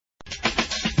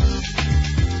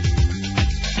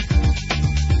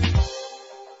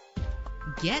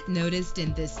Get noticed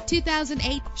in this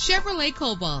 2008 Chevrolet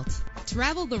Cobalt.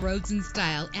 Travel the roads in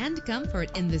style and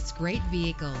comfort in this great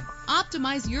vehicle.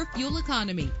 Optimize your fuel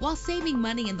economy while saving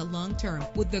money in the long term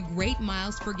with the great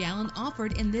miles per gallon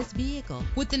offered in this vehicle.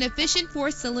 With an efficient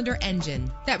 4-cylinder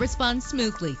engine that responds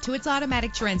smoothly to its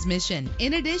automatic transmission.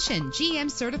 In addition,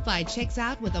 GM Certified checks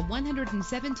out with a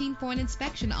 117-point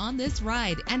inspection on this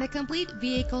ride and a complete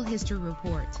vehicle history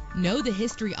report. Know the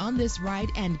history on this ride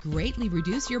and greatly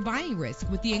reduce your buying risk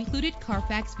with the included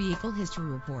Carfax Vehicle History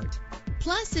Report.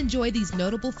 Plus, enjoy these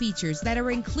notable features that are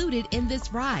included in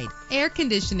this ride: air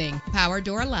conditioning, power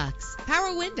door locks,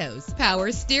 power windows,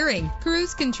 power steering,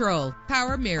 cruise control,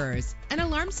 power mirrors, an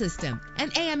alarm system,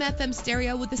 an AM/FM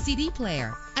stereo with a CD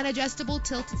player, an adjustable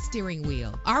tilt steering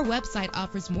wheel. Our website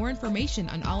offers more information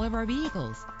on all of our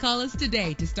vehicles. Call us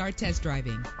today to start test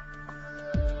driving.